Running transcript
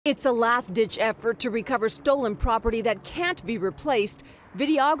It's a last-ditch effort to recover stolen property that can't be replaced.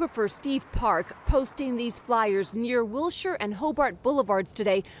 Videographer Steve Park posting these flyers near Wilshire and Hobart Boulevards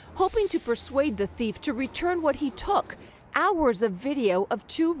today, hoping to persuade the thief to return what he took. Hours of video of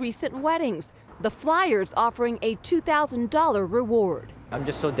two recent weddings. The flyers offering a $2,000 reward. I'm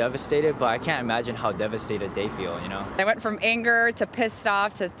just so devastated, but I can't imagine how devastated they feel, I went from anger to pissed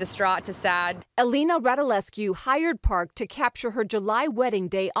off to distraught to sad. Elena Radulescu hired Park to capture her July wedding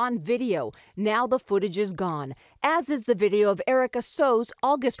day on video. Now the footage is gone, as is the video of Erica So's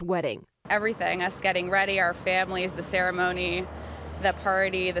August wedding. Everything, us getting ready, our families, the ceremony, the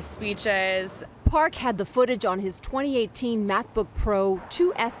party, the speeches. Park had the footage on his 2018 MacBook Pro,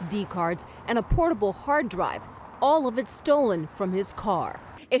 2 SD cards, and a portable hard drive. All of it stolen from his car.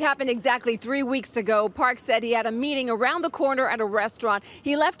 It happened exactly 3 weeks ago. Park said he had a meeting around the corner at a restaurant.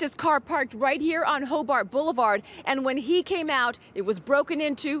 He left his car parked right here on Hobart Boulevard, and when he came out, it was broken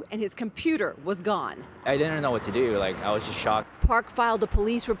into and his computer was gone. I didn't know what to do. I was just shocked. Park filed a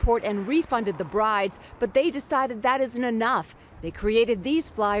police report and refunded the brides, but they decided that isn't enough. They created these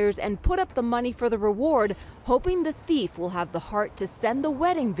flyers and put up the money for the reward, hoping the thief will have the heart to send the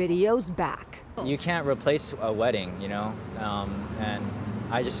wedding videos back. You can't replace a wedding, and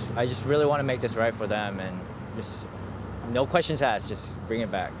I just really want to make this right for them, and just no questions asked, just bring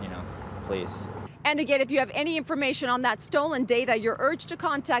it back, please. And again, if you have any information on that stolen data, you're urged to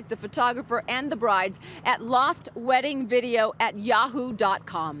contact the photographer and the brides at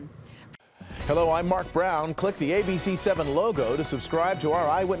lostweddingvideo@yahoo.com. Hello, I'm Mark Brown. Click the ABC7 logo to subscribe to our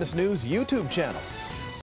Eyewitness News YouTube channel.